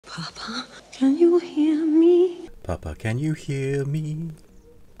Papa, can you hear me? Papa, can you hear me?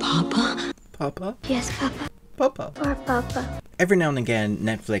 Papa? Papa? Yes, Papa. Papa. Poor Papa. Every now and again,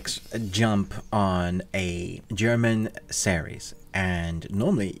 Netflix jump on a German series, and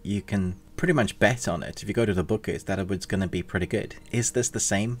normally you can pretty much bet on it if you go to the bookers that it's going to be pretty good. Is this the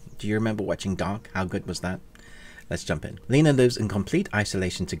same? Do you remember watching Dark? How good was that? Let's jump in. Lena lives in complete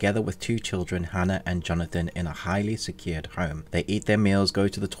isolation together with two children, Hannah and Jonathan, in a highly secured home. They eat their meals, go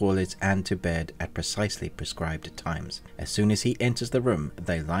to the toilets and to bed at precisely prescribed times. As soon as he enters the room,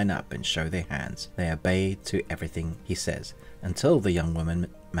 they line up and show their hands. They obey to everything he says, until the young woman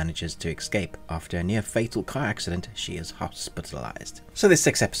manages to escape. After a near fatal car accident, she is hospitalized. So there's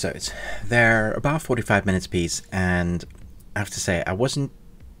 6 episodes. They're about 45 minutes apiece, and I have to say, I wasn't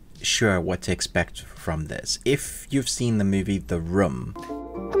sure what to expect from this. If you've seen the movie The Room...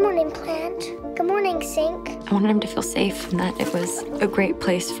 Good morning, plant. Good morning, sink. I wanted him to feel safe and that it was a great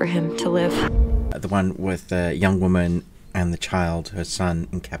place for him to live. The one with the young woman and the child, her son,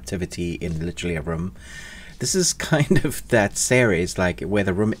 in captivity in literally a room. This is kind of that series, like where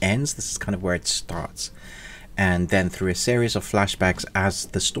the room ends, this is kind of where it starts. And then through a series of flashbacks as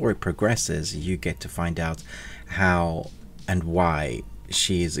the story progresses, you get to find out how and why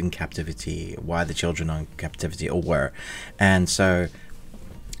she is in captivity, why the children are in captivity or were. And so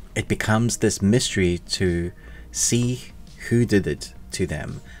it becomes this mystery to see who did it to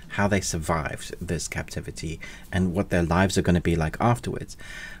them, how they survived this captivity, and what their lives are going to be like afterwards.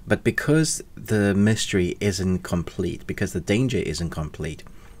 But because the mystery isn't complete, because the danger isn't complete,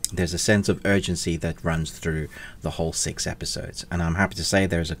 there's a sense of urgency that runs through the whole 6 episodes. And I'm happy to say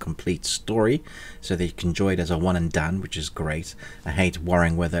there's a complete story, so that you can enjoy it as a one and done, which is great. I hate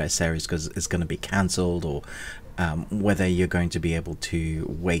worrying whether a series is going to be cancelled, or whether you're going to be able to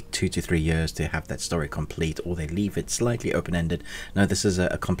wait 2 to 3 years to have that story complete, or they leave it slightly open-ended. No, this is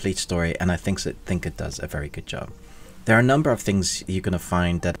a complete story, and I think it does a very good job. There are a number of things you're going to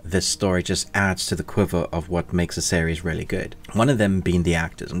find that this story just adds to the quiver of what makes a series really good. One of them being the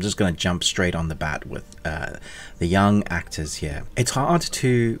actors. I'm just going to jump straight on the bat with the young actors here. It's hard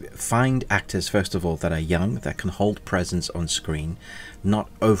to find actors, first of all, that are young, that can hold presence on screen, not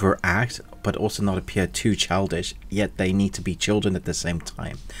overact, but also not appear too childish, yet they need to be children at the same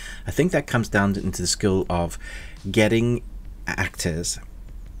time. I think that comes down into the skill of getting actors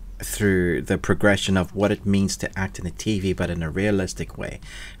through the progression of what it means to act in a TV, but in a realistic way.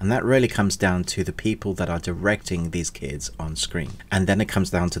 And that really comes down to the people that are directing these kids on screen. And then it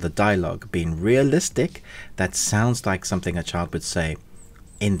comes down to the dialogue being realistic, that sounds like something a child would say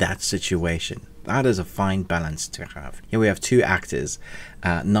in that situation. That is a fine balance to have. Here we have 2 actors,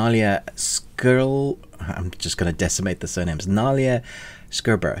 Naila I'm just going to decimate the surnames, Naila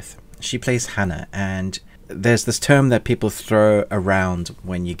Schuberth. She plays Hannah, and there's this term that people throw around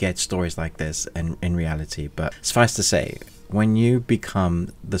when you get stories like this in reality, but suffice to say, when you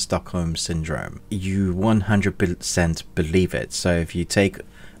become the Stockholm Syndrome, you 100% believe it. So if you take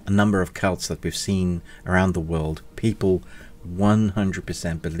a number of cults that we've seen around the world, people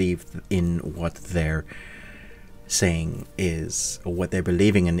 100% believe in what they're saying is, or what they're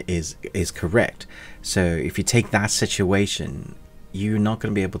believing in is correct. So if you take that situation, you're not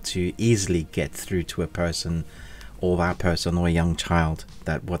going to be able to easily get through to a person or a young child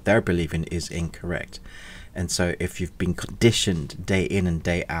that what they're believing is incorrect. And so if you've been conditioned day in and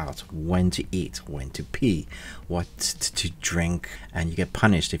day out when to eat, when to pee, what to drink, and you get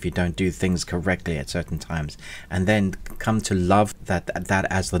punished if you don't do things correctly at certain times, and then come to love that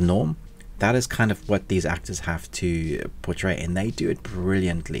as the norm, that is kind of what these actors have to portray, and they do it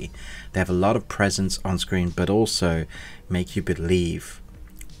brilliantly. They have a lot of presence on screen, but also make you believe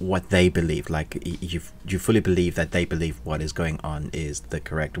what they believe. Like you fully believe that they believe what is going on is the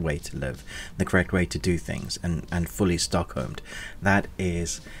correct way to live, the correct way to do things, and fully Stockholmed. That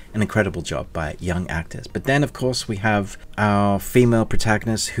is an incredible job by young actors. But then of course we have our female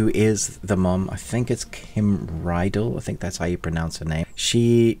protagonist, who is the mom. I think it's Kim Riedle, I think that's how you pronounce her name.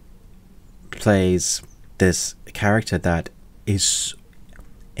 She plays this character that is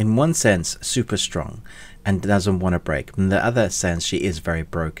in one sense super strong and doesn't want to break. In the other sense, she is very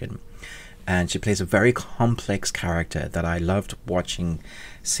broken, and she plays a very complex character that I loved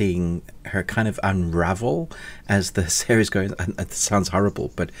seeing her kind of unravel as the series goes. And it sounds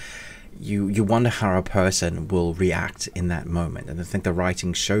horrible, but you wonder how a person will react in that moment. And I think the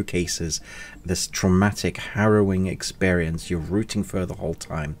writing showcases this traumatic, harrowing experience you're rooting for the whole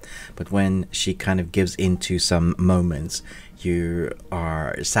time, but when she kind of gives into some moments, you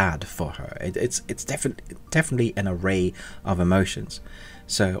are sad for her. It's definitely an array of emotions.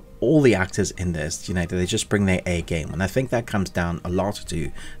 So all the actors in this, you know, they just bring their A game, and I think that comes down a lot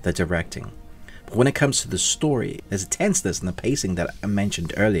to the directing. But when it comes to the story, there's a tenseness and the pacing that I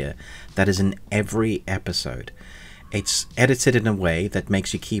mentioned earlier that is in every episode. It's edited in a way that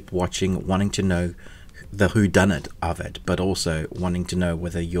makes you keep watching, wanting to know the whodunit of it, but also wanting to know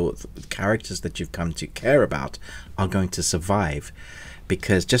whether your characters that you've come to care about are going to survive,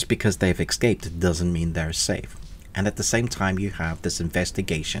 because just because they've escaped doesn't mean they're safe. And at the same time, you have this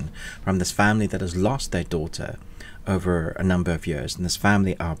investigation from this family that has lost their daughter over a number of years, and this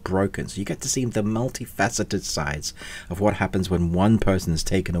family are broken. So you get to see the multifaceted sides of what happens when one person is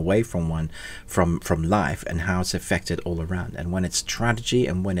taken away from life, and how it's affected all around. And when it's tragedy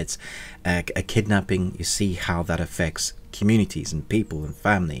and when it's a kidnapping, you see how that affects communities and people and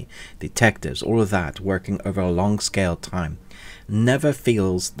family, detectives, all of that working over a long scale time. Never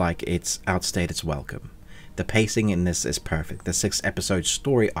feels like it's outstayed its welcome. The pacing in this is perfect. The 6-episode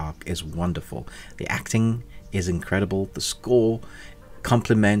story arc is wonderful. The acting is incredible. The score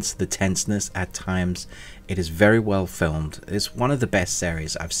complements the tenseness at times. It is very well filmed. It's one of the best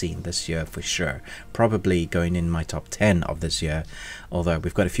series I've seen this year for sure. Probably going in my top 10 of this year, although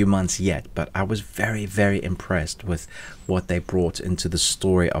we've got a few months yet. But I was very, very impressed with what they brought into the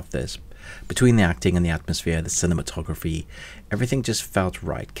story of this. Between the acting and the atmosphere, the cinematography, everything just felt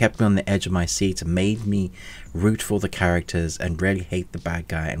right. Kept me on the edge of my seat, made me root for the characters and really hate the bad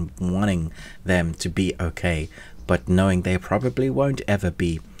guy and wanting them to be okay, but knowing they probably won't ever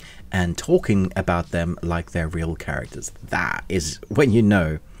be, and talking about them like they're real characters. That is when you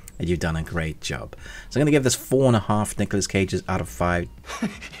know that you've done a great job. So I'm going to give this 4.5 Nicolas Cages out of 5.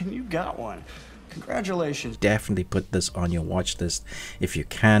 You got one. Congratulations. Definitely put this on your watch list if you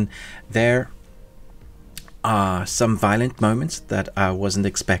can. There are some violent moments that I wasn't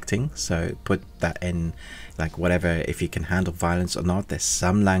expecting, so put that in, like, whatever, if you can handle violence or not. There's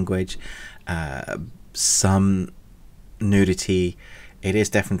some language, some nudity. It is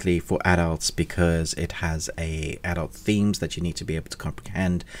definitely for adults because it has adult themes that you need to be able to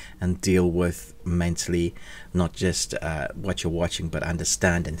comprehend and deal with mentally, not just what you're watching, but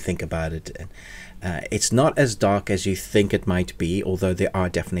understand and think about it. And it's not as dark as you think it might be, although there are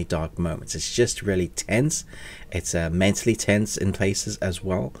definitely dark moments. It's just really tense. It's mentally tense in places as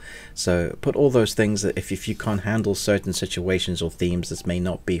well. So put all those things, that if you can't handle certain situations or themes, this may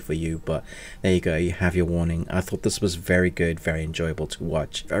not be for you, but there you go, you have your warning. I thought this was very good, very enjoyable to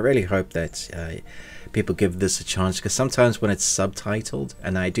watch. I really hope that people give this a chance, because sometimes when it's subtitled,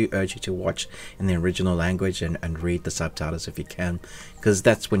 and I do urge you to watch in the original language and read the subtitles if you can, because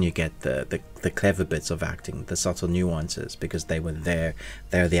that's when you get the clever bits of acting, the subtle nuances, because they were there,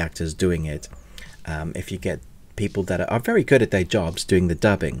 they're the actors doing it. If you get people that are very good at their jobs doing the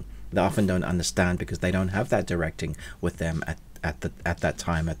dubbing, they often don't understand because they don't have that directing with them at that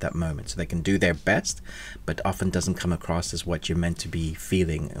time, at that moment. So they can do their best, but often doesn't come across as what you're meant to be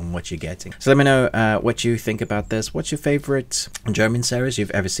feeling and what you're getting. So let me know what you think about this. What's your favorite German series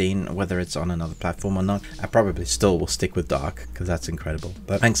you've ever seen, whether it's on another platform or not? I probably still will stick with Dark because that's incredible.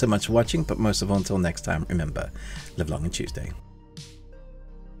 But thanks so much for watching. But most of all, until next time, remember, live long and Tuesday.